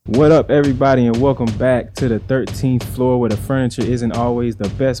What up, everybody, and welcome back to the 13th floor, where the furniture isn't always the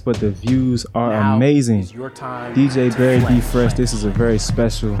best, but the views are amazing. DJ Barry B. Fresh, this is a very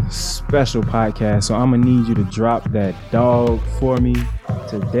special podcast, so I'm gonna need you to drop that dog for me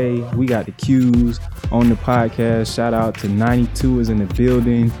today. We got the Q's on the podcast. Shout out to 92 is in the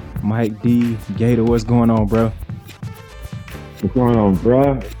building. Mike D. Gator, what's going on, bro? What's going on,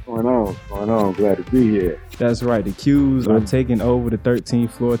 bro? What's going on? What's going on? Glad to be here. That's right. The Q's are taking over the 13th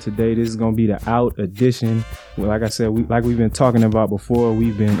floor today. This is going to be the out edition. Well, like I said, we've been talking about before,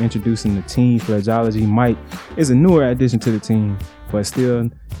 we've been introducing the team, Fledgeology. Mike is a newer addition to the team, but still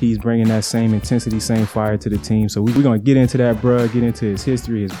he's bringing that same intensity, same fire to the team. So we're going to get into that, bro, get into his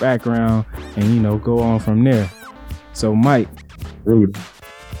history, his background, and, go on from there. So, Mike,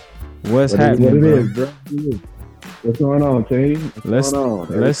 what's happening, bro? What's going on, team? Let's start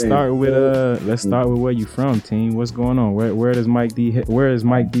with where you from, team. What's going on? Where is Mike D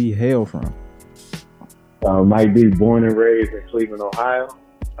hail from? Mike D, born and raised in Cleveland, Ohio.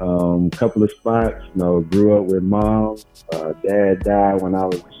 Couple of spots. Grew up with mom. Dad died when I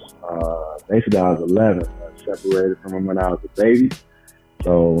was basically I was 11. I separated from him when I was a baby.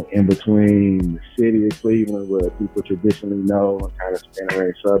 So in between the city of Cleveland, where people traditionally know, and kind of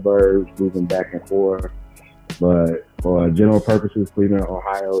spinning suburbs, moving back and forth. But for general purposes, Cleveland,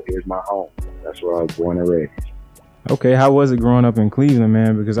 Ohio is my home. That's where I was born and raised. Okay, how was it growing up in Cleveland,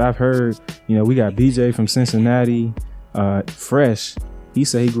 man? Because I've heard, we got BJ from Cincinnati, Fresh. He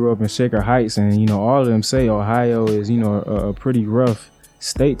said he grew up in Shaker Heights, and, all of them say Ohio is, a pretty rough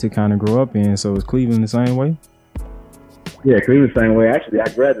state to kind of grow up in. So is Cleveland the same way? Yeah, Cleveland the same way. Actually, I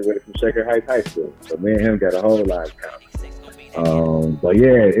graduated from Shaker Heights High School. So me and him got a whole lot in common. But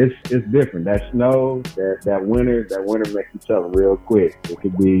yeah, it's different. That snow, that winter makes you tell real quick. It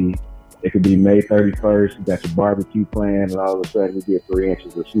could be May 31st. You got your barbecue plan, and all of a sudden you get 3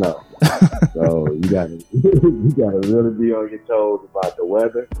 inches of snow. So you gotta really be on your toes about the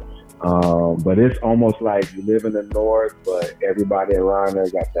weather. But it's almost like you live in the north, but everybody around there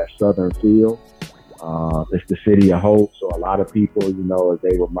got that southern feel. It's the city of hope. So a lot of people, as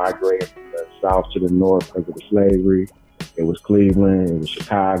they were migrating from the south to the north because of the slavery. It was Cleveland, it was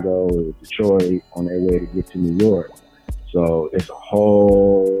Chicago, it was Detroit on their way to get to New York. So it's a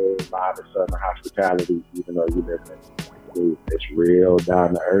whole lot of Southern hospitality, even though you live in Cleveland. It's real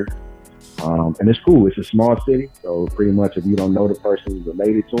down to earth. And it's cool. It's a small city. So pretty much if you don't know the person who's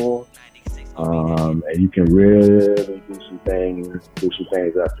related to them, and you can really do some things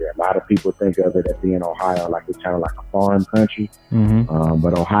up there. A lot of people think of it as being Ohio like it's kind of like a farm country. Mm-hmm.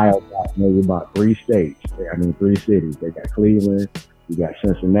 But Ohio got maybe about 3 states. 3 cities. They got Cleveland, you got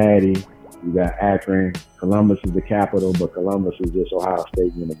Cincinnati, you got Akron. Columbus is the capital, but Columbus is just Ohio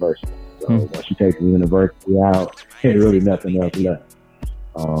State University. So once you take the university out, ain't really nothing else left.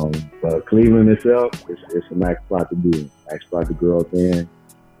 But Cleveland itself, it's a nice spot to be in, nice spot to grow up in.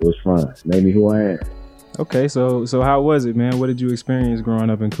 It was fun. It made me who I am. Okay, so how was it, man? What did you experience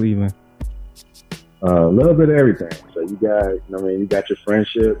growing up in Cleveland? A little bit of everything. So you got your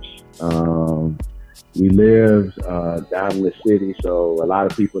friendships. We lived down in the city, so a lot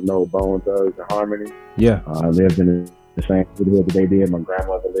of people know Bone Thugs and Harmony. Yeah. I lived in the same neighborhood that they did. My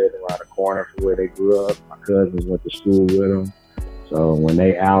grandmother lived around the corner from where they grew up. My cousins went to school with them. So when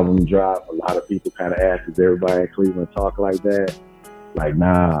they album dropped, a lot of people kind of asked, does everybody in Cleveland talk like that? Like,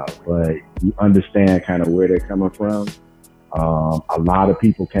 nah, but you understand kind of where they're coming from. A lot of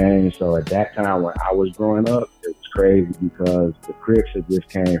people came. So at that time when I was growing up, it was crazy because the Crips had just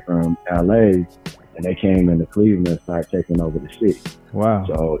came from LA and they came into Cleveland and started taking over the city. Wow.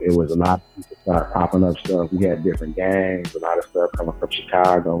 So it was a lot of people started popping up stuff. We had different gangs, a lot of stuff coming from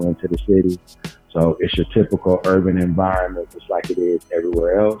Chicago into the city. So it's your typical urban environment, just like it is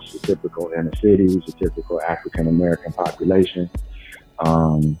everywhere else. Your typical inner cities, your typical African-American population.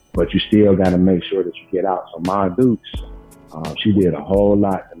 But you still got to make sure that you get out. So Ma Dukes, she did a whole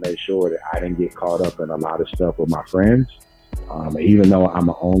lot to make sure that I didn't get caught up in a lot of stuff with my friends. Even though I'm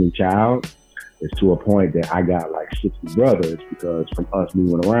an only child, it's to a point that I got like 60 brothers because from us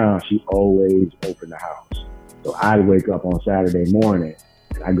moving around, she always opened the house. So I'd wake up on Saturday morning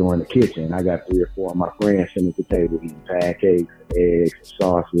and I go in the kitchen. I got 3 or 4 of my friends sitting at the table eating pancakes, eggs, and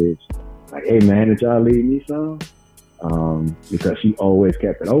sausage. Like, hey man, did y'all leave me some? Because she always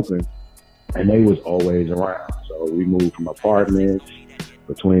kept it open and they was always around. So we moved from apartments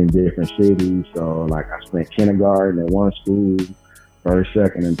between different cities. So like I spent kindergarten at one school, 1st,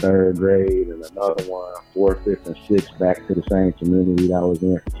 2nd, and 3rd grade, and another one, 4th, 5th, and 6th, back to the same community that I was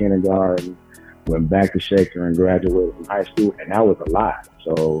in for kindergarten. Went back to Shaker and graduated from high school, and that was a lot.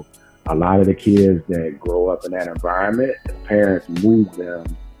 So a lot of the kids that grow up in that environment, the parents move them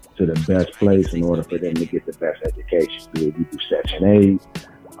to to the best place in order for them to get the best education. You do Section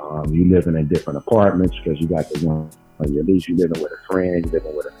 8, you living in different apartments because you got the one, at least you living with a friend, you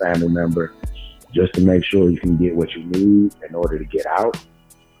living with a family member, just to make sure you can get what you need in order to get out.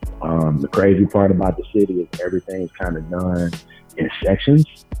 The crazy part about the city is everything's kind of done in sections.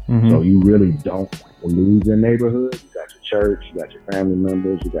 So you really don't lose your neighborhood. You got your church, you got your family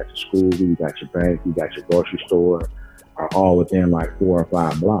members, you got your school, you got your bank, you got your grocery store, are all within like 4 or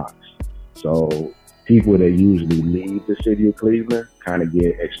 5 blocks. So people that usually leave the city of Cleveland kind of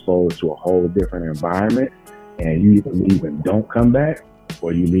get exposed to a whole different environment, and you either leave and don't come back,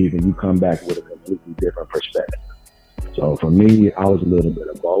 or you leave and you come back with a completely different perspective. So for me, I was a little bit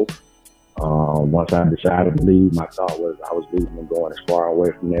of both. Once I decided to leave, my thought was I was leaving and going as far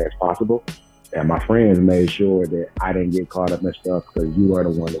away from there as possible. And my friends made sure that I didn't get caught up in stuff because you are the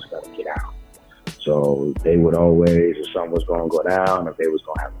one that's going to get out. So they would always, if something was going to go down, if they was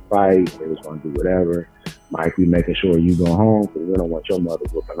going to have a fight, they was going to do whatever, Mike, we making sure you go home because we don't want your mother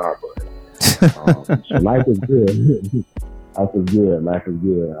whooping our butt. So life is good. Life is good. Life is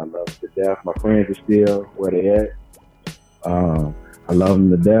good. I love it to death. My friends are still where they at. I love them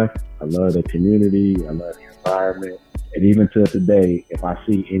to death. I love the community. I love the environment. And even to today, if I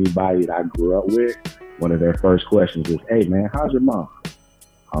see anybody that I grew up with, one of their first questions is, "Hey man, how's your mom?"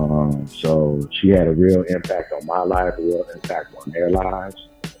 So she had a real impact on my life, a real impact on their lives.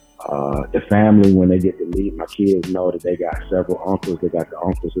 The family, when they get to meet, my kids know that they got several uncles. They got the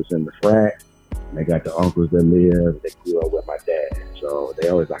uncles that's in the frat. And they got the uncles that grew up with my dad. So they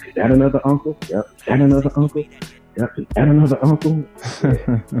always like, "Is that another uncle? Yep. Is that another uncle? Yep. Is that another uncle?"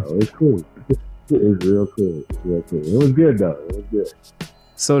 Yeah. So it's cool. It's real cool. It's real cool. It was good though. It was good.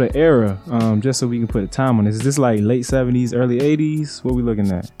 So the era, just so we can put a time on this, is this like late 70s, early 80s? What we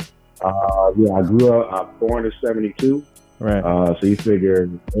looking at? Yeah, I grew up, I'm born in 72. Right. So you figure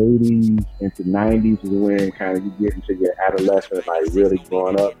 80s into 90s is when kind of you get into your adolescence, like really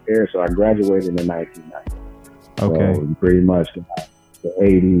growing up there. So I graduated in 1990. Okay. So you pretty much got the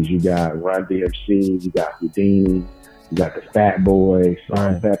 80s, you got Run DMC, you got Houdini, you got the Fat Boys, Salt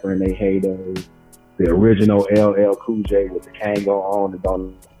and Pepper in their heyday. The original LL Cool J with the Kango on and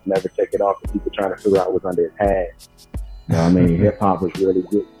don't never take it off, and people trying to figure out what's under his hat. You know what I mean? Hip hop was really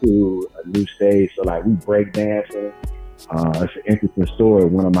good to a new stage. So like we break dancing. It's an interesting story.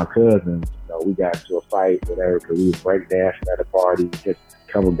 One of my cousins, we got into a fight, whatever, because we was break dancing at a party. Just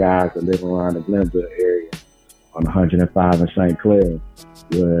a couple guys that live around the Glenville area on 105 in St. Clair,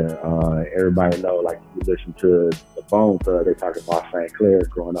 where everybody know, like, if you listen to the Bone Thug, they talk about St. Clair,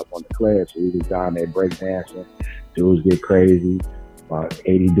 growing up on the Clair. So we was down there break dancing. Dudes get crazy. About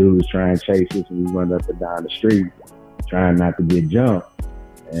 80 dudes trying to chase us, and we run up and down the street trying not to get jumped.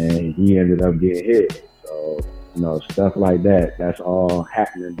 And he ended up getting hit. So, stuff like that, that's all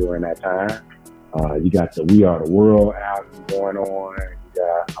happening during that time. You got the We Are the World album going on. You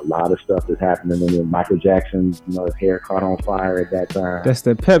got a lot of stuff that's happening. And then Michael Jackson, his hair caught on fire at that time. That's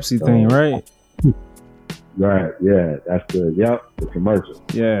the Pepsi thing, right? Right, yeah. That's the commercial.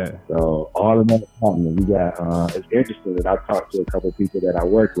 Yeah. So all of that's happening. We got, it's interesting that I talked to a couple of people that I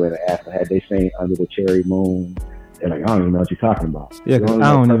worked with and asked them, had they seen Under the Cherry Moon? They're like, I don't even know what you're talking about. Yeah, because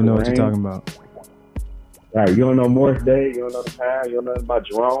I don't even know what you're talking about. Right, you don't know Morris Day, you don't know the time, you don't know about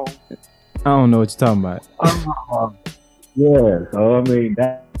Jerome. I don't know what you're talking about. Yeah, so I mean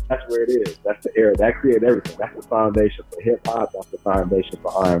that's where it is. That's the era that created everything. That's the foundation for hip hop. That's the foundation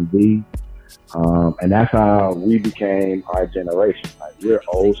for R&B, and that's how we became our generation. Like we're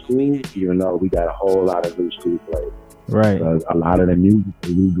old school, even though we got a whole lot of new school flavor. Right. Because a lot of the music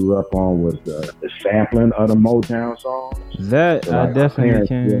that we grew up on was the sampling of the Motown songs. That so I definitely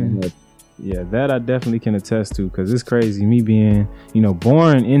can. Yeah, that I definitely can attest to, because it's crazy. Me being,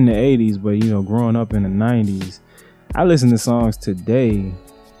 born in the 80s, but, growing up in the 90s, I listen to songs today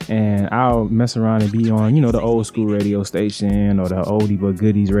and I'll mess around and be on, the old school radio station or the oldie but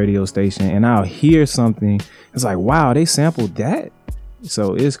goodies radio station, and I'll hear something. It's like, wow, they sampled that.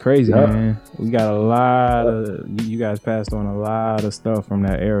 So it's crazy, man. We got a lot of, you guys passed on a lot of stuff from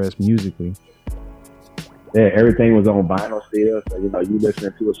that era musically. Yeah, everything was on vinyl still. So, you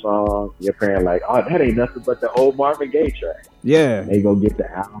listening to a song, your parent like, oh, that ain't nothing but the old Marvin Gaye track. Yeah. And they go get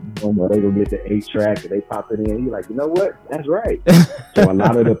the album or they go get the 8-track and they pop it in. You're like, you know what? That's right. So a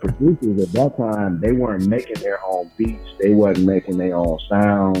lot of the producers at that time, they weren't making their own beats. They wasn't making their own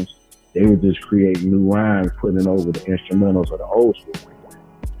sounds. They were just creating new rhymes, putting it over the instrumentals of the old school.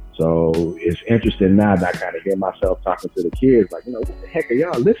 So it's interesting now that I kind of hear myself talking to the kids like, what the heck are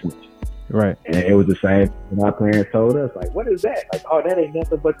y'all listening to? Right. And it was the same when our parents told us, like, what is that? Like, oh, that ain't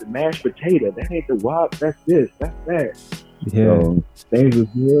nothing but the mashed potato. That ain't the wop. That's this. That's that. Yeah. So things was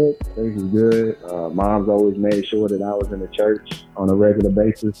good. Things was good. Mom's always made sure that I was in the church on a regular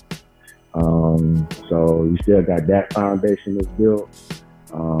basis. So you still got that foundation that's built.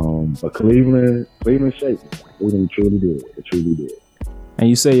 But Cleveland shaped me. Cleveland truly did. It truly did. And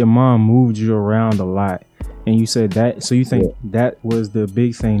you say your mom moved you around a lot. And you said that, so you think that was the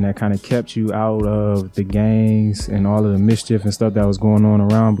big thing that kind of kept you out of the gangs and all of the mischief and stuff that was going on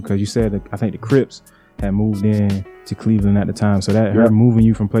around, because you said, I think the Crips had moved in to Cleveland at the time. So that her moving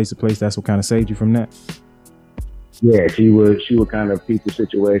you from place to place, that's what kind of saved you from that? Yeah, she would kind of peep the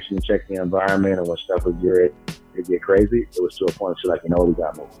situation, check the environment, and when stuff would get crazy, it was to a point she's like, we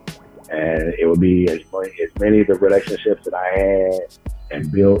got moved. And it would be as many of the relationships that I had and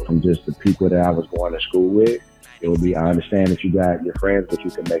built from just the people that I was going to school with. It would be, I understand that you got your friends, but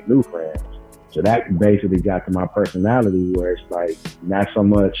you can make new friends. So that basically got to my personality, where it's like not so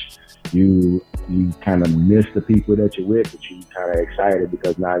much you kind of miss the people that you're with, but you kind of excited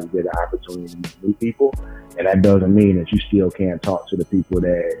because now you get an opportunity to meet new people. And that doesn't mean that you still can't talk to the people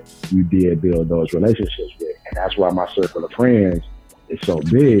that you did build those relationships with. And that's why my circle of friends is so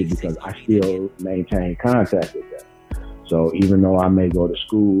big, because I still maintain contact with them. So even though I may go to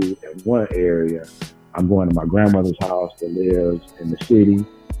school in one area, I'm going to my grandmother's house that lives in the city.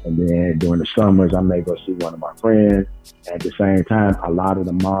 And then during the summers, I may go see one of my friends. At the same time, a lot of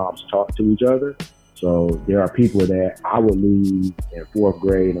the moms talk to each other. So there are people that I would leave in 4th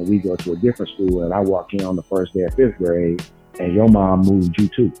grade and we go to a different school, and I walk in on the first day of 5th grade and your mom moved you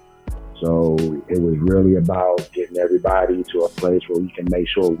too. So it was really about getting everybody to a place where we can make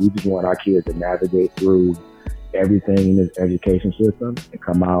sure we just want our kids to navigate through everything in this education system and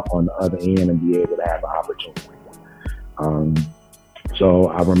come out on the other end and be able to have an opportunity. So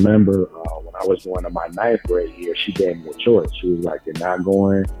I remember when I was going to my 9th grade year, she gave me a choice. She was like, you're not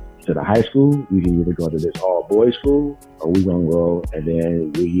going to the high school. You can either go to this all-boys school, or we're going to go and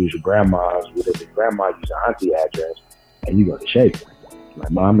then we use your grandma's, grandma use an auntie address, and you go to Shaker.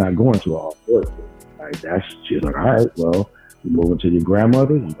 Like, Mom, I'm not going to an all-boys school. Like, she's like, all right, well, you move into your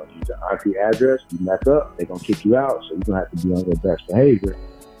grandmother, you're going to use your auntie address, you mess up, they're going to kick you out, so you're going to have to be on your best behavior.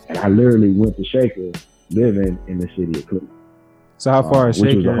 And I literally went to Shaker, living in the city of Cleveland. So how far is Shaker?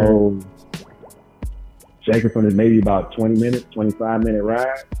 Which was a whole Shaker from this maybe about 25-minute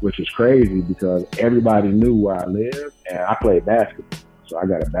ride, which was crazy because everybody knew where I lived, and I played basketball. So I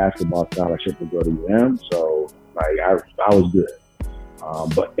got a basketball scholarship to go to UM, so like I was good.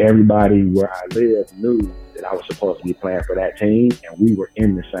 But everybody where I lived knew that I was supposed to be playing for that team, and we were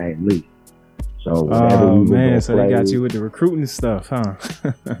in the same league. So so they got you with the recruiting stuff, huh?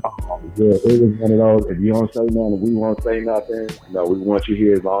 Yeah, it was one of those, if you don't say nothing, we won't say nothing. We want you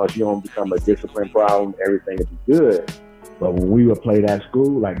here as long as you don't become a discipline problem, everything will be good. But when we would play that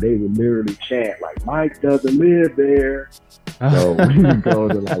school, like they would literally chant, like, Mike doesn't live there. So we would go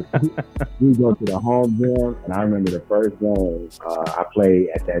to the home gym, and I remember the first game I played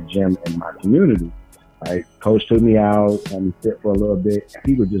at that gym in my community. Like, coach took me out, let me sit for a little bit, and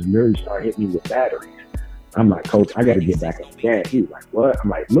he would just literally start hitting me with batteries. I'm like, Coach, I got to get back on the game. He was like, what? I'm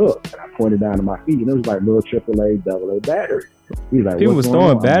like, look. And I pointed down to my feet, and it was like little AAA, AA batteries. He was like, people was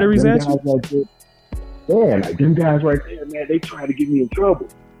throwing batteries at you? Yeah, like, them guys right there, man, they trying to get me in trouble.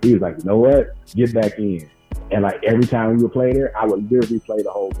 He was like, you know what? Get back in. And like every time we would play there, I would literally play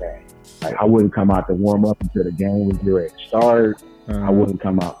the whole game. Like, I wouldn't come out to warm up until the game was ready to start. I wouldn't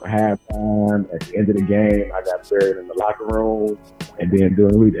come out for halftime. At the end of the game, I got buried in the locker room. And then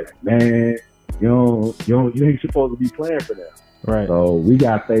during the week, they're like, man, you ain't supposed to be playing for them. Right. So we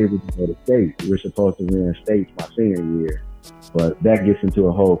got favored to go to state. We were supposed to win states my senior year. But that gets into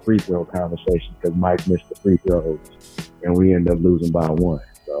a whole free throw conversation because Mike missed the free throws and we ended up losing by 1.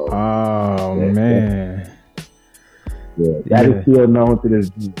 So man. That is still known to this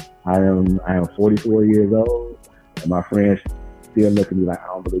day. I am 44 years old and my friends still look at me like, I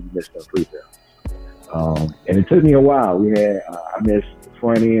don't believe you missed the free throws. And it took me a while. I missed the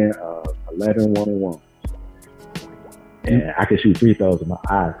front end 11 1-on-1. And I could shoot free throws with my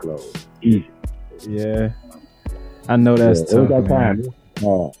eyes closed. Easy. Yeah. I know that's tough, it was that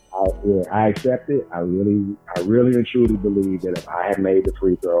time. I accept it. I really and truly believe that if I had made the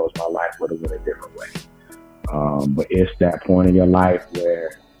free throws, my life would have been a different way. But it's that point in your life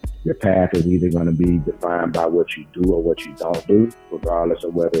where your path is either going to be defined by what you do or what you don't do, regardless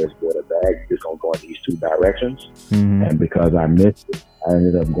of whether it's good or bad. You're just going to go in these 2 directions. Mm-hmm. And because I missed it, I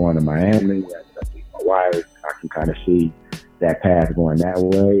ended up going to Miami. I ended up meeting my wife. I can kind of see that path going that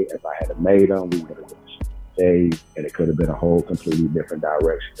way. If I had made them, we would have been saved, and it could have been a whole completely different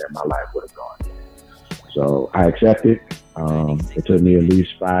direction that my life would have gone in. So I accept it. It took me at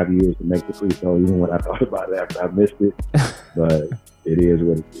least 5 years to make the free throw, even when I thought about it after I missed it. But it is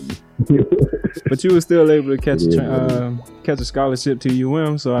what it is. But you were still able to catch a scholarship to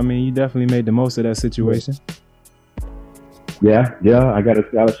UM, so I mean, you definitely made the most of that situation. Yeah, I got a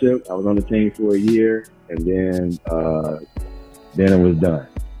scholarship. I was on the team for a year, and then it was done.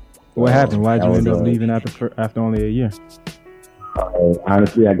 What happened? Why'd you end up leaving after only a year?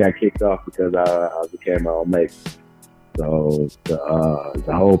 Honestly, I got kicked off because I became my own mate. So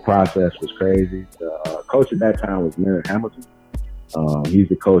the whole process was crazy. The coach at that time was Leonard Hamilton. He's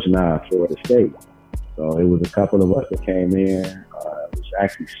the coach now at Florida State. So it was a couple of us that came in. It was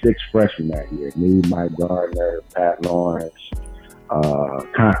actually 6 freshmen that year. Me, Mike Gardner, Pat Lawrence,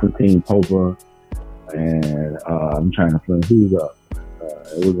 Constantine Popa, and I'm trying to find who's up.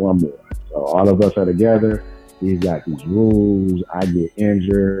 It was one more. So all of us are together. He's got these rules. I get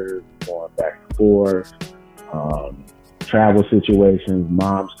injured, going back and forth. Travel situations,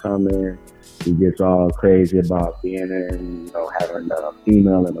 mom's coming. He gets all crazy about being in, having a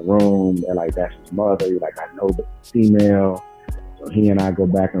female in the room. They're like, that's his mother. He's like, I know the female. So he and I go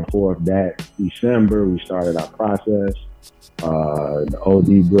back and forth. That December, we started our process. The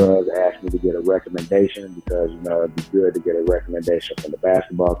OD bros asked me to get a recommendation because, it'd be good to get a recommendation from the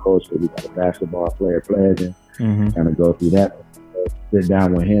basketball coach because we got a basketball player pledging. Kind of go through that. Sit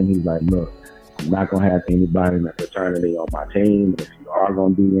down with him. He's like, look, I'm not going to have anybody in the fraternity on my team. If you are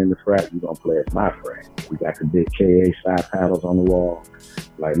going to be in the frat, you're going to play as my frat. We got the big KA side paddles on the wall.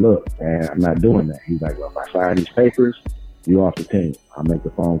 Like, look, man, I'm not doing that. He's like, well, if I sign these papers, you off the team. I'll make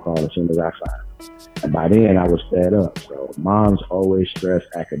the phone call as soon as I sign. And by then, I was fed up. So mom's always stressed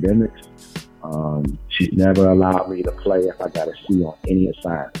academics. She's never allowed me to play if I got a C on any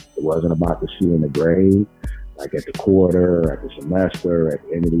assignment. It wasn't about the C in the grade. Like at the quarter, at the semester, at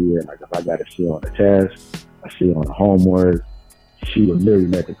the end of the year, like if I got a C on the test, a C on the homework, she would literally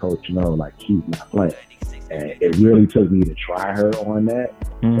let the coach know, like, he's not playing. And it really took me to try her on that.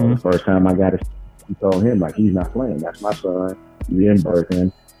 So the first time I got a C, he told him, like, he's not playing. That's my son. He's in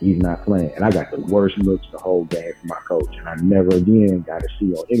Berkeley. He's not playing. And I got the worst looks the whole game from my coach. And I never again got a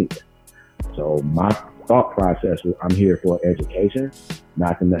C on anything. So my thought process was, I'm here for education,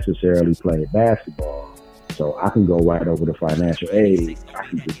 not to necessarily play basketball. So I can go right over to financial aid. I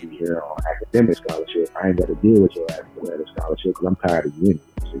can just be here on academic scholarship. I ain't got to deal with your academic scholarship because I'm tired of you anyway.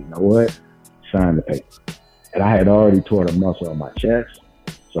 So you know what? Sign the paper. And I had already torn a muscle on my chest.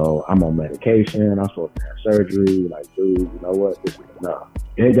 So I'm on medication. I'm supposed to have surgery. Like, dude, you know what? This is enough.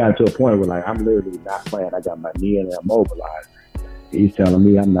 It got to a point where, like, I'm literally not playing. I got my knee and I'm immobilized. He's telling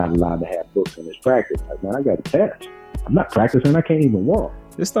me I'm not allowed to have books in his practice. Like, man, I got a test. I'm not practicing. I can't even walk.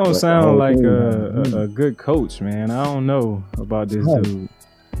 This don't sound like a good coach, man. I don't know about this dude.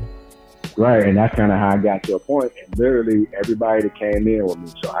 Right, and that's kind of how I got to a point. And literally, everybody that came in with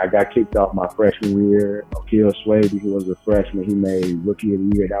me. So I got kicked off my freshman year. Akil Swaby, who was a freshman, he made Rookie of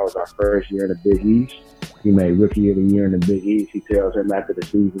the Year. That was our first year in the Big East. He made Rookie of the Year in the Big East. He tells him after the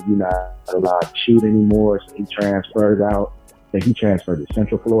season, you're not allowed to shoot anymore. So he transfers out. I think he transferred to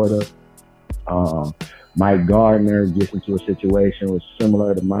Central Florida. Mike Gardner gets into a situation was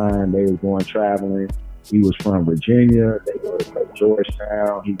similar to mine. They were going traveling. He was from Virginia. They go to play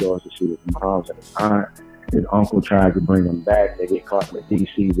Georgetown. He goes to see his moms and his aunt. His uncle tried to bring him back. They get caught in the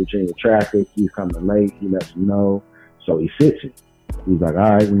D.C. Virginia traffic. He's coming late. He lets him know. So he sits it. He's like,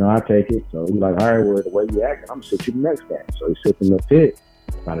 all right, I'll take it. So he's like, all right, well, the way you acting, I'm going to sit you the next game. So he sits in the pit.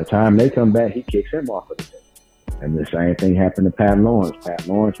 By the time they come back, he kicks him off of the pit. And the same thing happened to Pat Lawrence. Pat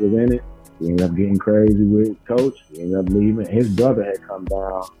Lawrence was in it. He ended up getting crazy with coach. He ended up leaving. His brother had come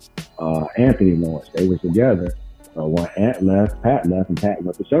down, Anthony Lawrence. They was together. When Ant left, Pat left, and Pat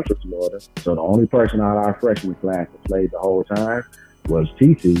went to Central Florida. So the only person out of our freshman class that played the whole time was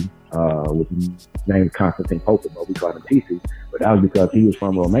TC, with his name Constantine Popa, but we called him TC. But that was because he was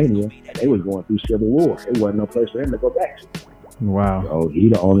from Romania, and they was going through civil war. It wasn't no place for him to go back to. Wow. So he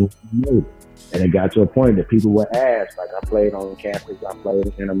the only one who made it. And it got to a point that people would ask, like, I played on campus, I played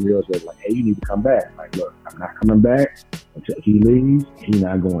in intramurals, they're like, hey, you need to come back. Like, look, I'm not coming back until he leaves. He's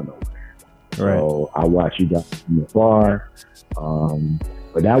not going nowhere. Right. So I watched you guys from afar.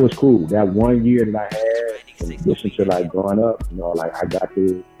 But that was cool. That 1 year that I had, in addition to, like, growing up, like, I got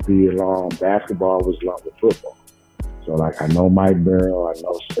to be along. Basketball was along with football. So, like, I know Mike Burrow, I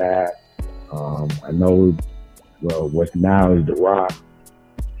know Stat, I know, what now is The Rock.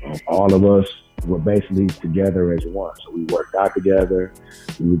 All of us were basically together as one. So we worked out together.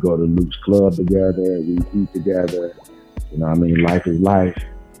 We would go to Luke's Club together. We eat together. Life is life.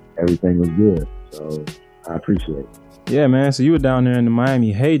 Everything was good. So I appreciate it. Yeah, man. So you were down there in the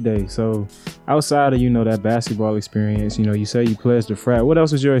Miami heyday. So outside of, that basketball experience, you say you pledged to frat. What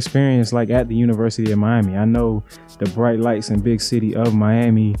else was your experience like at the University of Miami? I know the bright lights and big city of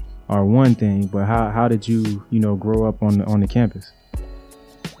Miami are one thing, but how did you, grow up on the campus?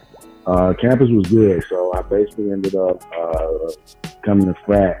 Campus was good. So I basically ended up coming to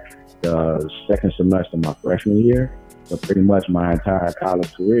frat the second semester of my freshman year. So pretty much my entire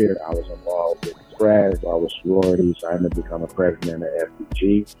college career, I was involved with frats, I was sororities. So I ended up becoming president of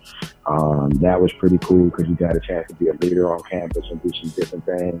FBG. That was pretty cool because you got a chance to be a leader on campus and do some different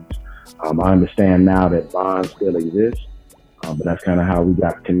things. I understand now that Bond still exists, but that's kind of how we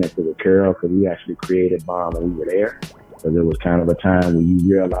got connected with Carol, because we actually created Bond when we were there. Because it was kind of a time when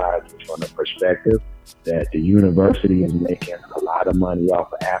you realized from the perspective that the university is making a lot of money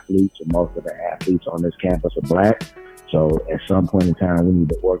off of athletes, and most of the athletes on this campus are Black. So at some point in time, we need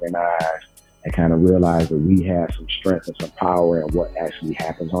to organize and kind of realize that we have some strength and some power in what actually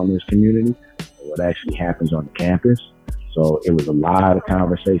happens on this community and what actually happens on the campus. So it was a lot of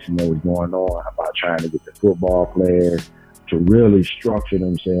conversation that was going on about trying to get the football players to really structure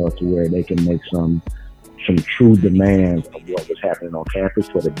themselves to where they can make some true demands of what was happening on campus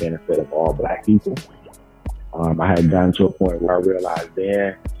for the benefit of all Black people. I had gotten to a point where I realized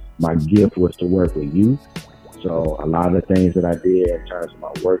then my gift was to work with youth. So a lot of the things that I did in terms of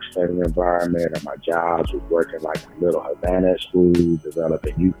my work study environment and my jobs was working like Little Havana at school,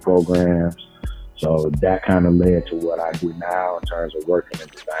 developing youth programs. So that kind of led to what I do now in terms of working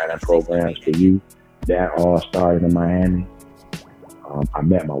and designing programs for youth. That all started in Miami. I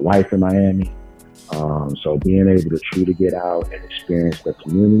met my wife in Miami. So being able to truly get out and experience the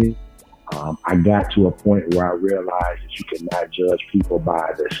community, I got to a point where I realized that you cannot judge people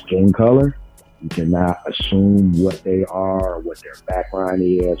by their skin color. You cannot assume what they are or what their background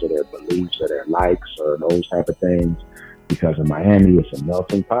is or their beliefs or their likes or those type of things, because in Miami, it's a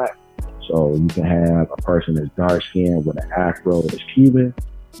melting pot. So you can have a person that's dark skinned with an afro that's Cuban.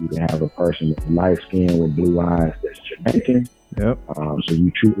 You can have a person that's light skinned with blue eyes that's Jamaican. Yep. So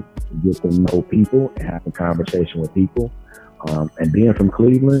you truly get to know people and have a conversation with people. And being from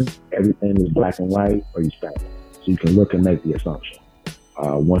Cleveland, everything is black and white or you Spanish. So you can look and make the assumption.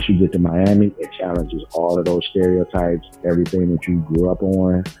 Once you get to Miami, it challenges all of those stereotypes, everything that you grew up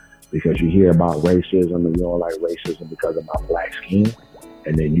on, because you hear about racism and you don't like racism because of my Black skin.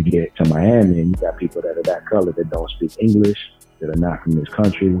 And then you get to Miami and you got people that are that color that don't speak English, that are not from this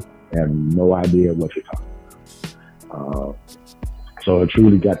country, have no idea what you're talking about. So it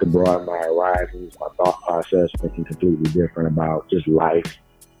truly got to broaden my horizons, my thought process, thinking completely different about just life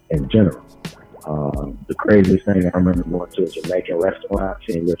in general. The craziest thing, I remember going to a Jamaican restaurant,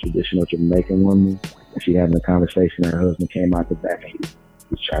 seeing your traditional Jamaican woman, and she having a conversation. Her husband came out the back and he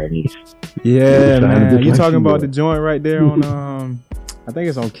was Chinese. Yeah, man. You talking about the joint right there on, I think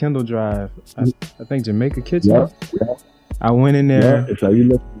it's on Kendall Drive. I think Jamaica Kitchen. Yep. I went in there. Yeah, so you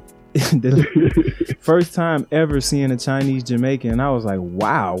look. The first time ever seeing a Chinese Jamaican, I was like,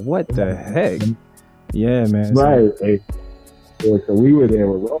 wow, what the heck? Yeah, man. Right. So we were there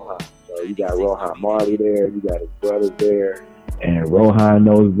with Rohan. So you got Rohan Marley there, you got his brothers there, and Rohan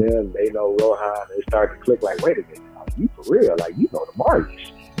knows them, they know Rohan. They start to click like, wait a minute, you for real? Like, you know the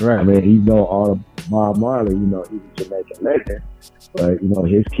Marleys. Right. I mean, he know all of Bob Marley, he's a Jamaican legend, but,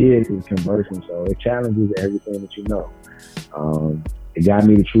 his kids is conversing, so it challenges everything that you know. It got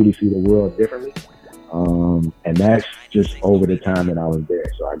me to truly see the world differently. And that's just over the time that I was there.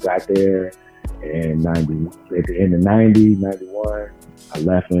 So I got there in at the end of 90, 91. I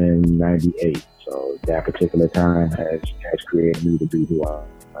left in 98. So that particular time has created me to be who I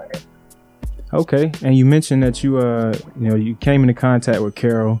am. Okay. And you mentioned that you came into contact with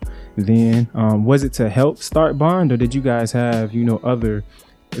Carol then. Was it to help start Bond, or did you guys have, other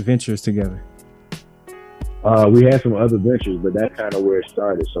ventures together? We had some other ventures, but that's kind of where it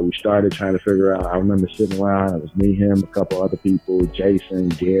started. So we started trying to figure out, I remember sitting around, it was me, him, a couple other people, Jason,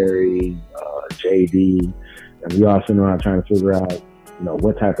 Gary, JD, and we all sitting around trying to figure out,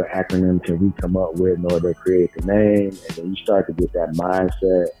 what type of acronym can we come up with in order to create the name. And then you start to get that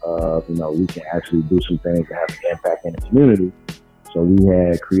mindset of, we can actually do some things that have an impact in the community. So we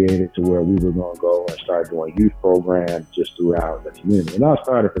had created to where we were going to go and start doing youth programs just throughout the community. And all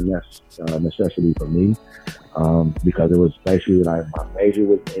started from necessity for me, because it was basically like my major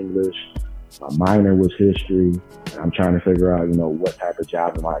was English, my minor was history, and I'm trying to figure out, what type of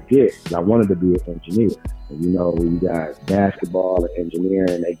job am I get? Because I wanted to be an engineer. And, you got basketball and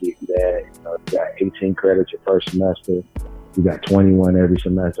engineering, they give you that. You got 18 credits your first semester. You got 21 every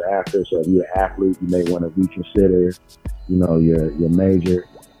semester after. So if you're an athlete, you may want to reconsider, your major.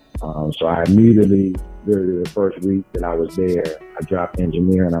 So I immediately the first week that I was there, I dropped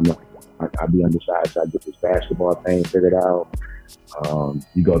engineering. I'm like, I'll be undecided, so I get this basketball thing figured out.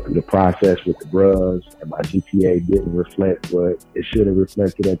 You go through the process with the bros, and my GPA didn't reflect what it should have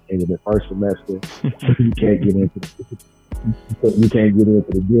reflected at the end of the first semester. You can't get into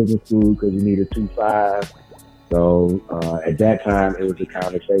the business school because you need a 2.5. So at that time, it was a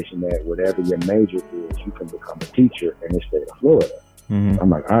conversation that whatever your major is, you can become a teacher in the state of Florida. Mm-hmm. I'm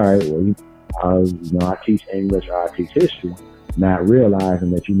like, all right, well, I teach English or I teach history, not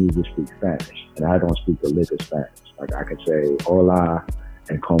realizing that you need to speak Spanish, and I don't speak a lick of Spanish. Like I can say hola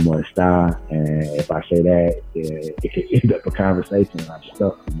and como está, and if I say that, it could end up a conversation, and I'm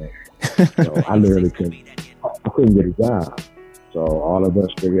stuck from there. So I literally couldn't get a job. So all of us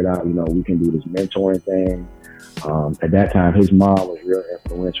figured out, we can do this mentoring thing. At that time, his mom was real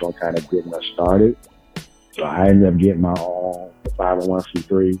influential in kind of getting us started. So I ended up getting my own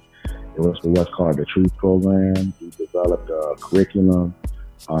 501c3. It was what's called the Truth Program. We developed a curriculum,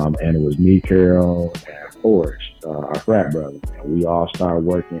 and it was me, Carol, and Forrest, our frat brother. And we all started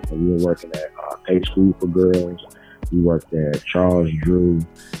working, and we were working at Pay School for Girls. We worked at Charles Drew,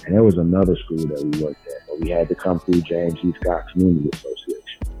 and there was another school that we worked at, but we had to come through James E. Scott Community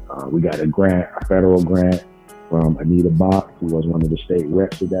Association. We got a federal grant from Anita Bach, who was one of the state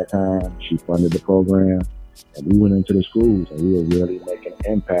reps at that time. She funded the program, and we went into the schools, and we were really making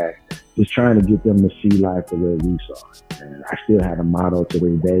an impact, just trying to get them to see life the way we saw it. And I still had a motto to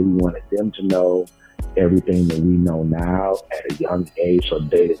this day. We wanted them to know everything that we know now at a young age, so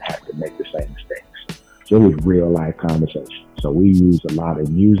they didn't have to make the same mistakes. So it was real life conversation. So we used a lot of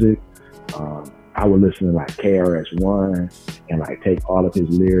music. I would listen to like KRS-One and like take all of his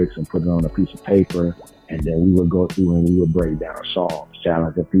lyrics and put it on a piece of paper. And then we would go through and we would break down songs,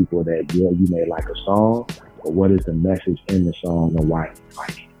 challenging people that, you may like a song, but what is the message in the song and why you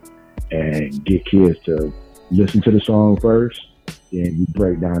like it? And get kids to listen to the song first, then you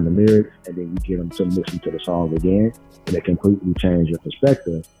break down the lyrics, and then you get them to listen to the song again, and it completely change your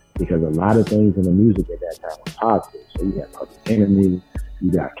perspective, because a lot of things in the music at that time were positive. So you got Public Enemy,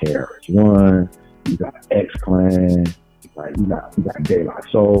 you got KRS-One, you got X-Clan, like you got De La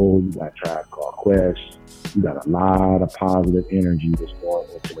Soul, you got Tribe Called Quest, you got a lot of positive energy that's going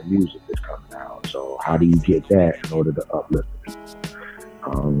into the music that's coming out. So how do you get that in order to uplift the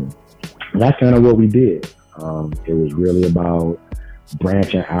people? That's kind of what we did. It was really about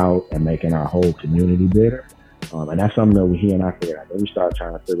branching out and making our whole community better. And that's something that he and I figured out. Then we started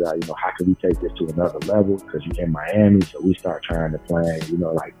trying to figure out, how can we take this to another level? Because you're in Miami, so we start trying to plan,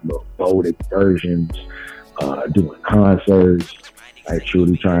 like little voted versions, doing concerts, like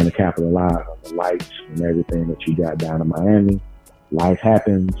truly trying to capitalize on the lights and everything that you got down in Miami. Life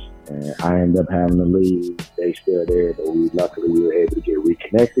happens, and I end up having to leave. They still there, but luckily we were able to get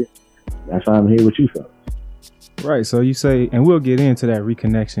reconnected. That's why I'm here with you fellas. Right. So you say, and we'll get into that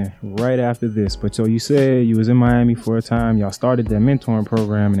reconnection right after this. But so you said you was in Miami for a time. Y'all started that mentoring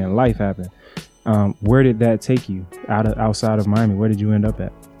program, and then life happened. Where did that take you outside of Miami? Where did you end up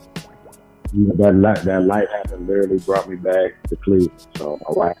at? That life happened literally brought me back to Cleveland. So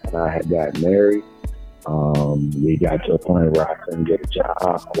my wife and I had got married. We got to a point where I couldn't get a job.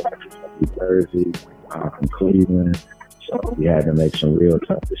 My wife was from New Jersey, from Cleveland. So we had to make some real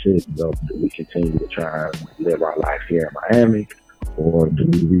tough decisions. Do we continue to try and live our life here in Miami, or do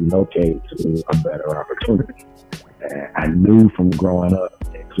we relocate to a better opportunity? And I knew from growing up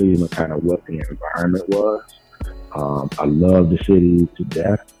in Cleveland kind of what the environment was. I love the city to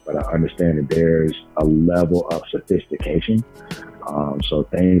death, but I understand that there's a level of sophistication. So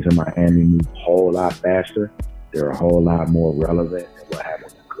things in Miami move a whole lot faster. They're a whole lot more relevant than what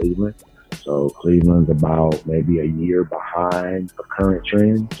happens in Cleveland. So Cleveland's about maybe a year behind the current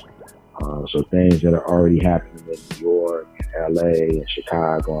trends. So things that are already happening in New York, and LA, and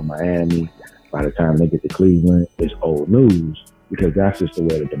Chicago, and Miami, by the time they get to Cleveland, it's old news, because that's just the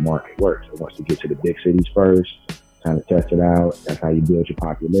way that the market works. It wants to get to the big cities first, kind of test it out. That's how you build your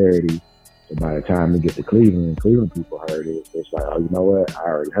popularity. So by the time they get to Cleveland people heard it, it's like, oh, you know what? I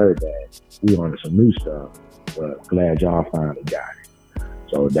already heard that. We on to some new stuff, but glad y'all finally got it.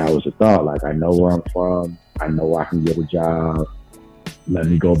 So that was the thought. Like, I know where I'm from. I know I can get a job. Let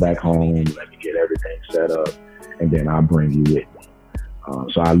me go back home. Let me get everything set up, and then I'll bring you with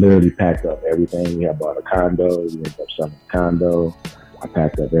me. So I literally packed up everything. We had bought a condo. We ended up selling the condo. I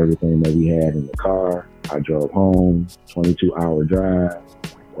packed up everything that we had in the car. I drove home, 22-hour drive,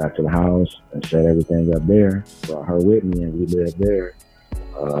 got to the house and set everything up there. Brought her with me, and we lived there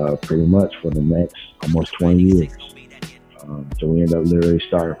pretty much for the next almost 20 years. So we ended up literally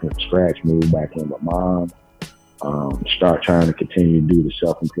starting from scratch, moved back in with mom. start trying to continue to do the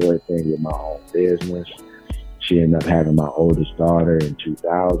self-employed thing with my own business. She ended up having my oldest daughter in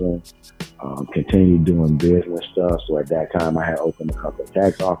 2000. Continued doing business stuff. So at that time, I had opened a couple of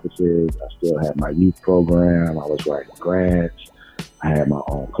tax offices. I still had my youth program. I was writing grants. I had my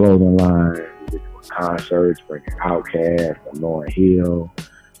own clothing line. We were doing concerts, bringing Outkast and Lauryn Hill.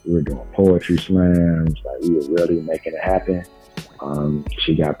 We were doing poetry slams. Like, we were really making it happen.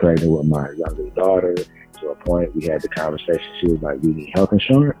 She got pregnant with my youngest daughter. To a point, we had the conversation. She was like, "We need health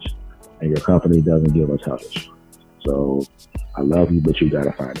insurance, and your company doesn't give us health insurance. So I love you, but you got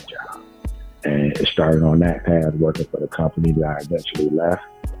to find a job." And it started on that path, working for the company that I eventually left.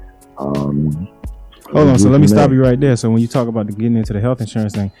 Hold on, so let me stop you right there. So when you talk about getting into the health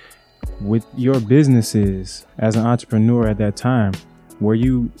insurance thing, with your businesses as an entrepreneur at that time, were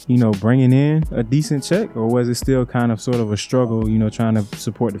you bringing in a decent check, or was it still kind of sort of a struggle, trying to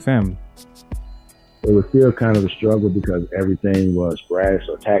support the family? It was still kind of a struggle because everything was grass.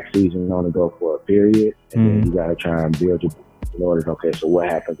 So tax season only go for a period, and then you got to try and build your in order. Okay, so what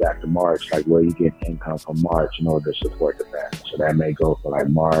happens after March? Like, where you get income from March in order to support the family? So that may go for like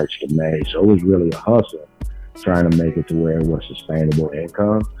March to May. So it was really a hustle trying to make it to where it was sustainable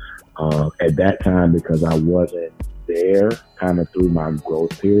income. At that time, because I wasn't there kind of through my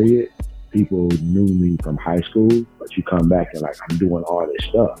growth period, people knew me from high school, but you come back and like, I'm doing all this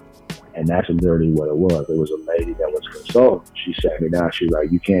stuff. And that's literally what it was. It was a lady that was consultant. She sat me down. She was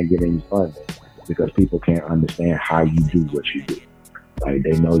like, "You can't get any funding because people can't understand how you do what you do. Like,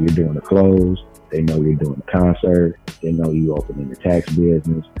 they know you're doing the clothes. They know you're doing the concert. They know you opening the tax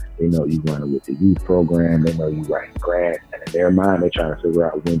business. They know you running with the youth program. They know you writing grants. And in their mind, they're trying to figure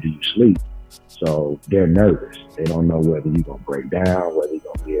out when do you sleep. So they're nervous. They don't know whether you're going to break down, whether you're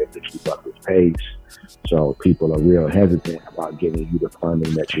going to be able to keep up this pace. So people are real hesitant about giving you the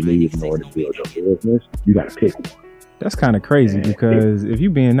funding that you need in order to build your business. You got to pick one." That's kind of crazy, because if you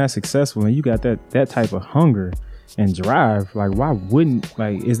being that successful and you got that type of hunger and drive, like, why wouldn't,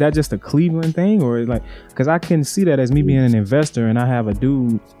 like, is that just a Cleveland thing? Or like, because I can see that as me being an investor and I have a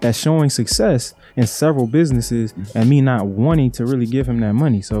dude that's showing success in several businesses and me not wanting to really give him that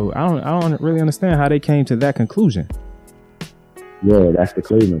money. So I don't really understand how they came to that conclusion. Yeah, that's the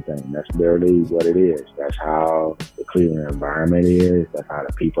Cleveland thing. That's literally what it is. That's how the Cleveland environment is. That's how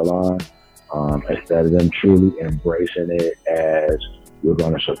the people are. Instead of them truly embracing it as, we're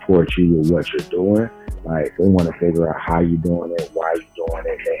going to support you with what you're doing, like, they want to figure out how you're doing it, why you're doing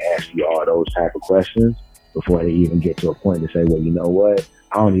it. They ask you all those type of questions before they even get to a point to say, "Well, you know what?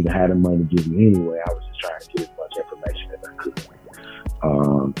 I don't even have the money to give you anyway. I was just trying to get as much information as I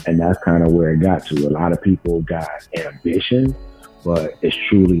could." And that's kind of where it got to. A lot of people got ambition, but it's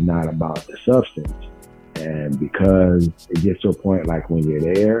truly not about the substance. And because it gets to a point, like, when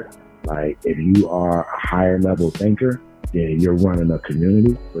you're there, like, if you are a higher level thinker, then you're running a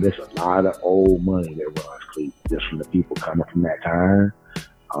community. But it's a lot of old money that runs Cleveland, just from the people coming from that time.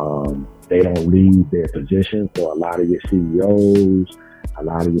 They don't leave their position. So a lot of your CEOs, a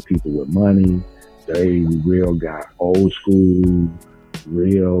lot of your people with money, they real got old school,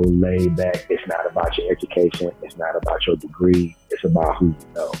 real laid back. It's not about your education. It's not about your degree. It's about who you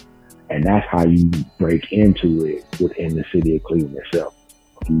know. And that's how you break into it within the city of Cleveland itself.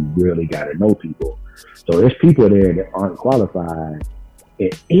 You really got to know people. So there's people there that aren't qualified in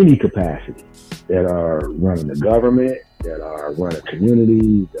any capacity, that are running the government, that are running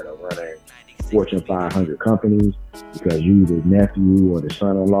communities, that are running Fortune 500 companies, because you the nephew or the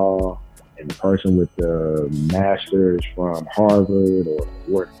son-in-law, and the person with the master's from Harvard or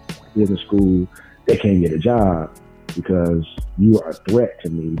Wharton Business School, they can't get a job because you are a threat to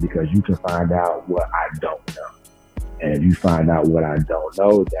me, because you can find out what I don't know. And if you find out what I don't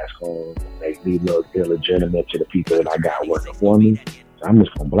know, that's going to make me look illegitimate to the people that I got working for me. So I'm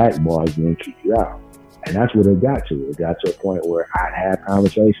just going to blackball you and keep you out. And that's what it got to. It got to a point where I'd have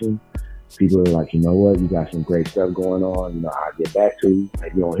conversations. People are like, "You know what? You got some great stuff going on. I'll get back to you,"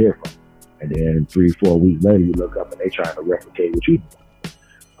 and you don't hear from them. And then 3-4 weeks later, you look up and they trying to replicate what you do.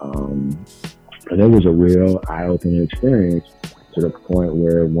 And it was a real eye-opening experience, to the point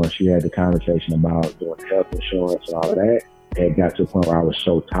where once you had the conversation about doing health insurance and all of that, it got to a point where I was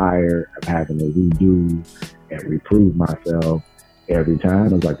so tired of having to redo and reprove myself every time.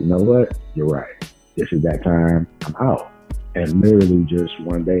 I was like, "You know what? You're right. This is that time. I'm out." And literally just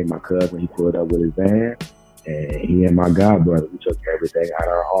one day, my cousin, he pulled up with his van, and he and my godbrother, we took everything out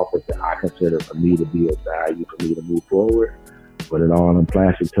of our office that I considered for me to be of value for me to move forward, put it all in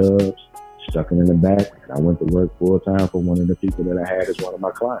plastic tubs, stuck it in the back, and I went to work full time for one of the people that I had as one of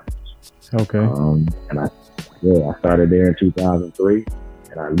my clients. Okay. And I started there in 2003,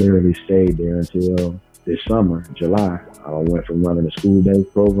 and I literally stayed there until this summer, July, I went from running a school day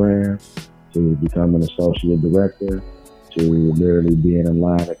program to becoming associate director to literally being in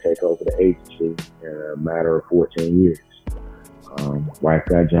line to take over the agency in a matter of 14 years. Wife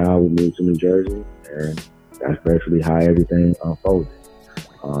got a job, we moved to New Jersey, and that's basically how everything unfolded.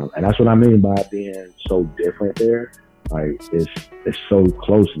 And that's what I mean by being so different there. Like, it's so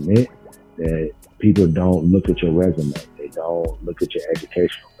close-knit that people don't look at your resume. They don't look at your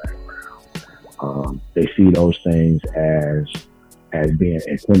educational background. They see those things as being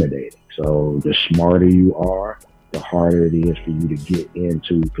intimidating. So the smarter you are, the harder it is for you to get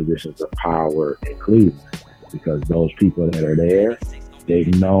into positions of power in Cleveland, because those people that are there,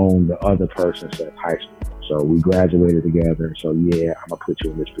 they've known the other person since high school. So we graduated together. So yeah, I'm gonna put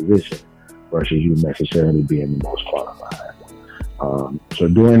you in this position versus you necessarily being the most qualified. So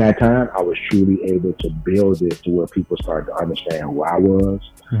during that time, I was truly able to build it to where people started to understand who I was.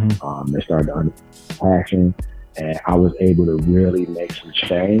 Mm-hmm. They started to understand passion, and I was able to really make some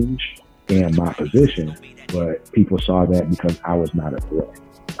change in my position. But people saw that because I was not a threat.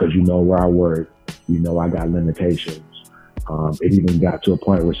 Because you know where I work, you know I got limitations. It even got to a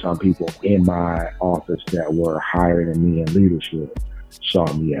point where some people in my office that were higher than me in leadership saw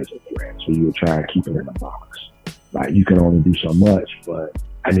me as a threat. So you would try to keep it in a box. Like, you can only do so much, but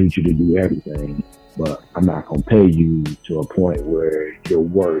I need you to do everything. But I'm not going to pay you to a point where you're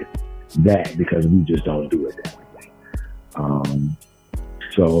worth that, because we just don't do it that way.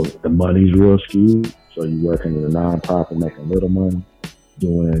 So the money's real skewed. So you're working in a nonprofit, making little money,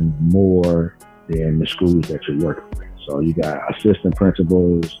 doing more than the schools that you're working with. So you got assistant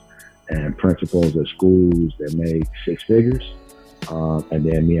principals and principals at schools that make six figures. And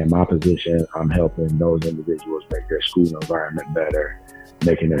then me in my position, I'm helping those individuals make their school environment better,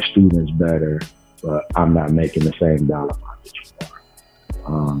 making their students better, but I'm not making the same dollar amount that you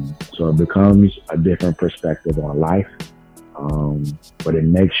are. So it becomes a different perspective on life, but it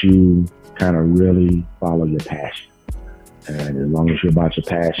makes you kind of really follow your passion. And as long as you're about your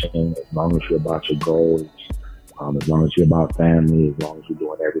passion, as long as you're about your goals, as long as you're about family, as long as you're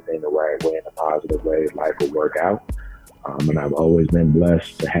doing everything the right way in a positive way, life will work out. And I've always been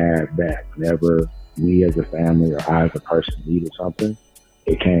blessed to have that. Whenever we as a family or I as a person needed something,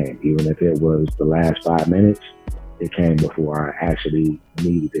 it came. Even if it was the last 5 minutes, it came before I actually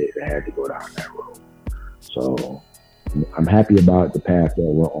needed it and had to go down that road. So I'm happy about the path that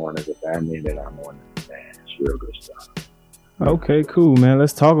we're on as a family and that I'm on as a man. It's real good stuff. Okay, cool, man.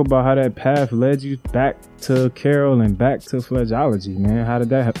 Let's talk about how that path led you back to Carroll and back to Fledgeology, man. How did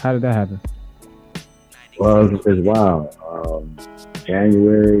that happen? Well, it's wild.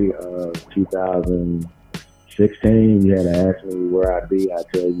 January of 2016, you had to ask me where I'd be. I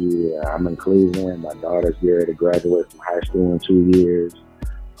tell you, I'm in Cleveland. My daughter's here to graduate from high school in 2 years.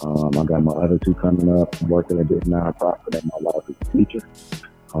 I got my other two coming up. I'm working at this nonprofit, and my wife is a teacher.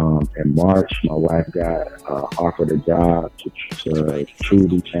 In March, my wife got offered a job to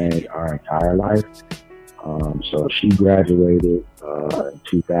truly change our entire life. So she graduated in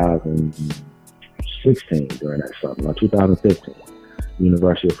 2016 during that summer, 2015,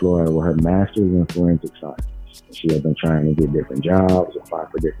 University of Florida, with her master's in forensic science. She had been trying to get different jobs, apply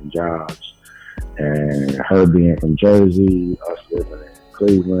for different jobs, and her being from Jersey, us living in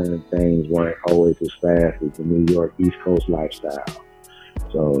Cleveland, things weren't always as fast as the New York East Coast lifestyle.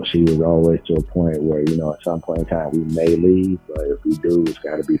 So she was always to a point where, you know, at some point in time we may leave, but if we do, it's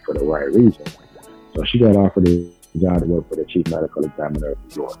got to be for the right reason. So she got offered a job to work for the chief medical examiner of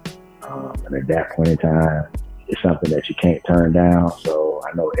New York. And at that point in time, it's something that you can't turn down. So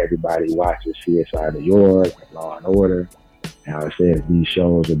I know everybody watches CSI New York, Law and Order. Now it says these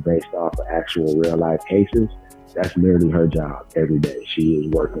shows are based off of actual real life cases. That's literally her job every day. She is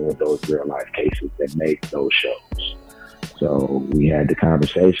working with those real life cases that make those shows. So we had the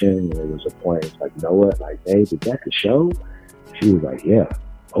conversation. There was a point, it's like, you know what? Like, hey, is that the show? She was like, yeah.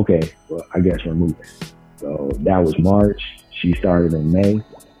 Okay, well, I guess we're moving. So that was March. She started in May.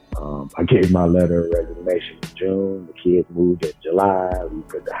 I gave my letter of resignation in June. The kids moved in July. We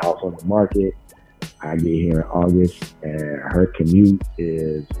put the house on the market. I get here in August, and her commute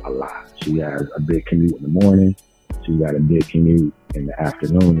is a lot. She has a big commute in the morning. She's got a big commute in the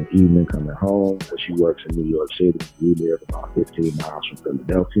afternoon and evening coming home. So she works in New York City. We live about 15 miles from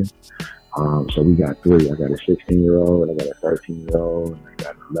Philadelphia. So we got three. I got a 16-year-old, I got a 13-year-old, and I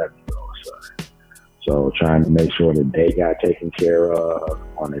got an 11-year-old son. So trying to make sure that they got taken care of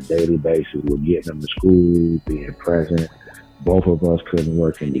on a daily basis. We're getting them to school, being present. Both of us couldn't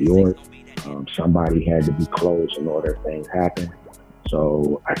work in New York. Somebody had to be close in order things happen.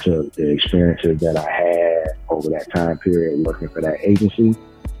 So I took the experiences that I had over that time period working for that agency,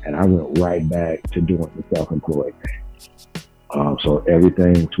 and I went right back to doing the self-employed thing. So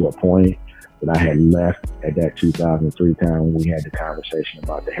everything to a point that I had left at that 2003 time when we had the conversation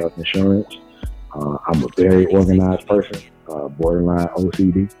about the health insurance. I'm a very organized person, borderline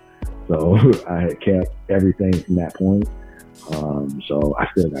OCD. So I had kept everything from that point. So I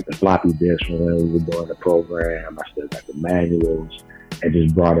still got the floppy disk from when we were doing the program. I still got the manuals and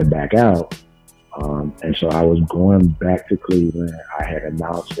just brought it back out. And so I was going back to Cleveland. I had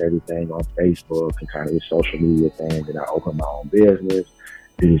announced everything on Facebook and kind of the social media thing that I opened my own business.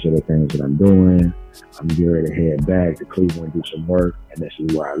 These are the things that I'm doing. I'm getting ready to head back to Cleveland and do some work, and this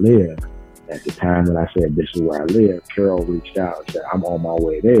is where I live. At the time that I said this is where I live, Carol reached out and said, I'm on my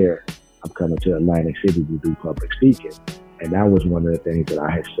way there. I'm coming to Atlantic City to do public speaking. And that was one of the things that I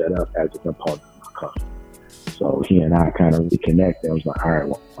had set up as a component of my company. So he and I kind of reconnected. I was like, all right,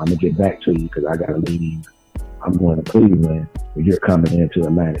 well, I'm going to get back to you because I got to leave. I'm going to Cleveland, but you're coming into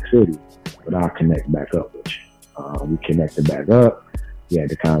Atlantic City, but I'll connect back up with you. We connected back up. We had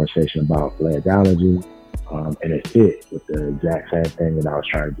the conversation about Fledgeology, and it fit with the exact same thing that I was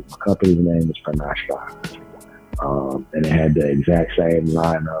trying to do. My company's name is Panache 5. And it had the exact same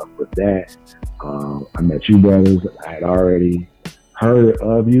lineup with that. I met you brothers. I had already heard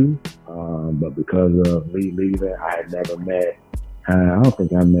of you, but because of me leaving, I had never met. I don't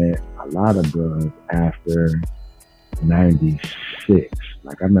think I met a lot of brothers after 96.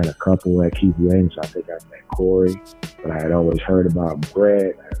 Like I met a couple at Keith Yates. I think I met Corey, but I had always heard about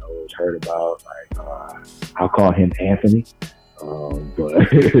Brett. I had always heard about I'll call him Anthony, but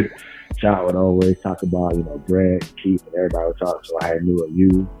Chad would always talk about Brett, Keith, and everybody would talk. So I knew of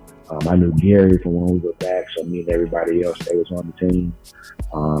you. I knew Gary from when we were back, so me and everybody else, they was on the team.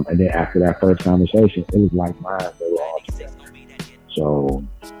 And then after that first conversation, it was like mine. They were all together. So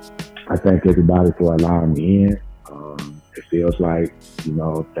I thank everybody for allowing me in. It feels like,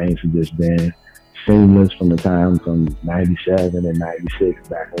 things have just been seamless from the time from 97 and 96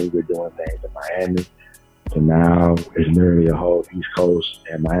 back when we were doing things in Miami to now it's nearly a whole East Coast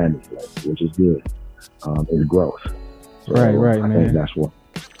and Miami place, which is good. It's growth. So right, I man. think that's what.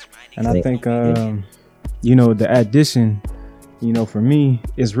 And I think, the addition, for me,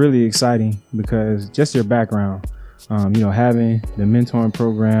 is really exciting because just your background, having the mentoring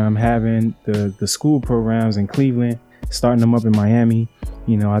program, having the school programs in Cleveland, starting them up in Miami,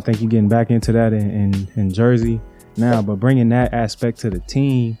 I think you're getting back into that in Jersey now, but bringing that aspect to the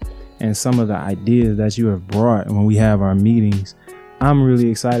team and some of the ideas that you have brought when we have our meetings, I'm really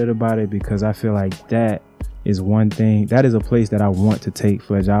excited about it because I feel like that is one thing, that is a place that I want to take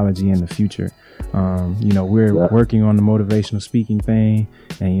Fledgeology in the future. We're working on the motivational speaking thing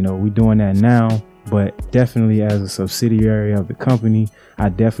and, we're doing that now, but definitely as a subsidiary of the company, I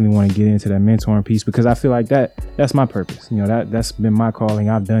definitely want to get into that mentoring piece because I feel like that's my purpose. That's been my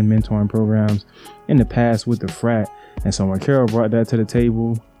calling. I've done mentoring programs in the past with the frat. And so when Carol brought that to the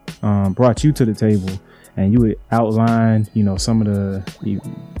table, brought you to the table, and you would outline, some of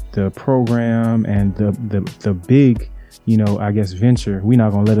the program and the big, I guess venture. We're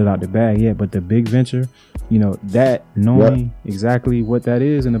not gonna let it out the bag yet, but the big venture, that knowing exactly what that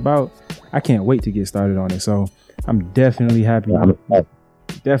is and about, I can't wait to get started on it. So I'm definitely happy.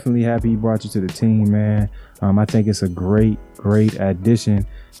 Definitely happy he brought you to the team, man. I think it's a great addition,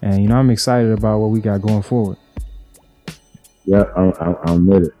 and I'm excited about what we got going forward. Yeah, I'm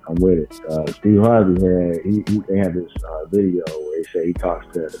with it. Steve Harvey they had this video where he said he talks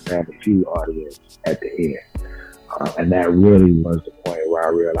to the Family Feud audience at the end, and that really was the point where I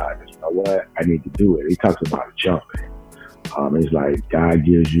realized, what, I need to do it. He talks about jumping. It's like God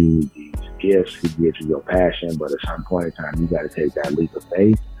gives you these gifts, He gives you your passion, but at some point in time, you got to take that leap of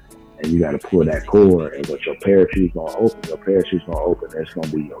faith, and you got to pull that cord. And what your parachute's gonna open, and it's gonna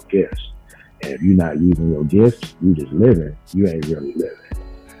be your gifts. And if you're not using your gifts, you just living, you ain't really living.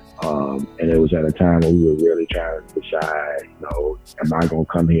 And it was at a time when we were really trying to decide, am I going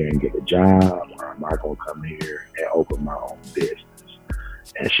to come here and get a job, or am I going to come here and open my own business?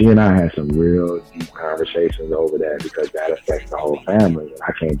 And she and I had some real deep conversations over that because that affects the whole family. And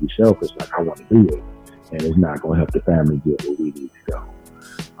I can't be selfish, like I want to do it. And it's not going to help the family get where we need to go.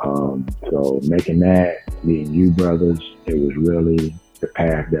 So making that, me and you brothers, it was really the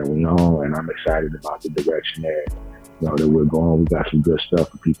path that we on, and I'm excited about the direction that we're going. We got some good stuff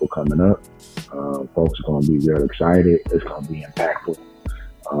for people coming up. Folks are going to be real excited. It's going to be impactful.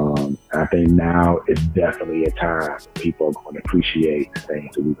 I think now is definitely a time people are going to appreciate the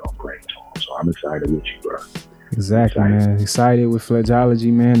things that we're going to bring to them. So I'm excited with you, bro. Exactly, man. Excited with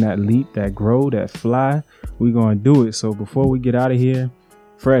Fledgeology, man. That leap, that grow, that fly. We're going to do it. So before we get out of here,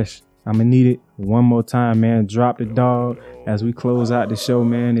 Fresh, I'm going to need it one more time, man. Drop the dog as we close out the show,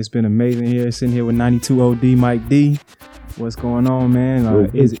 man. It's been amazing here, sitting here with 92 OD Mike D. What's going on, man?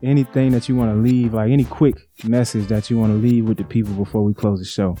 Is anything that you want to leave, like any quick message that you want to leave with the people before we close the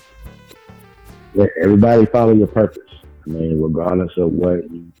show? Yeah, everybody follow your purpose. I mean, regardless of what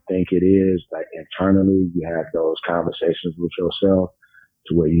you think it is, like internally, you have those conversations with yourself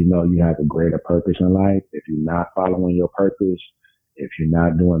to where you know you have a greater purpose in life. If you're not following your purpose, if you're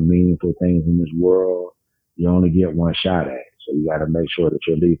not doing meaningful things in this world, you only get one shot at it. So you got to make sure that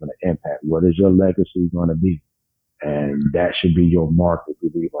you're leaving an impact. What is your legacy going to be? And that should be your mark that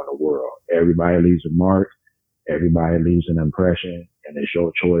you leave on the world. Everybody leaves a mark. Everybody leaves an impression. And it's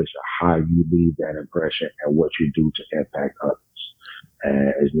your choice of how you leave that impression and what you do to impact others. And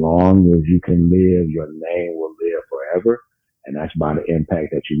as long as you can live, your name will live forever. And that's by the impact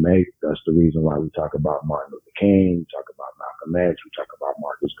that you make. That's the reason why we talk about Martin Luther King, we talk about Malcolm X, we talk about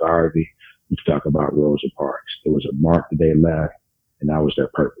Marcus Garvey, we talk about Rosa Parks. It was a mark that they left, and that was their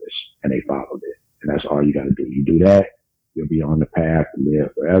purpose, and they followed it. And that's all you got to do. You do that, you'll be on the path to live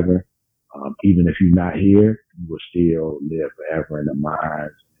forever. Even if you're not here, you will still live forever in the minds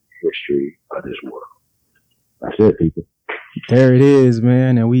and history of this world. That's it, people. There it is,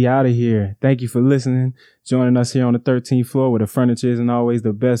 man, and we out of here. Thank you for listening, joining us here on the 13th floor where the furniture isn't always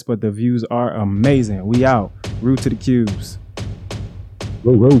the best, but the views are amazing. We out. Root to the cubes.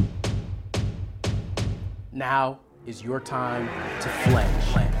 Woo, woo. Now is your time to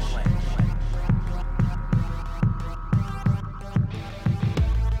fledge.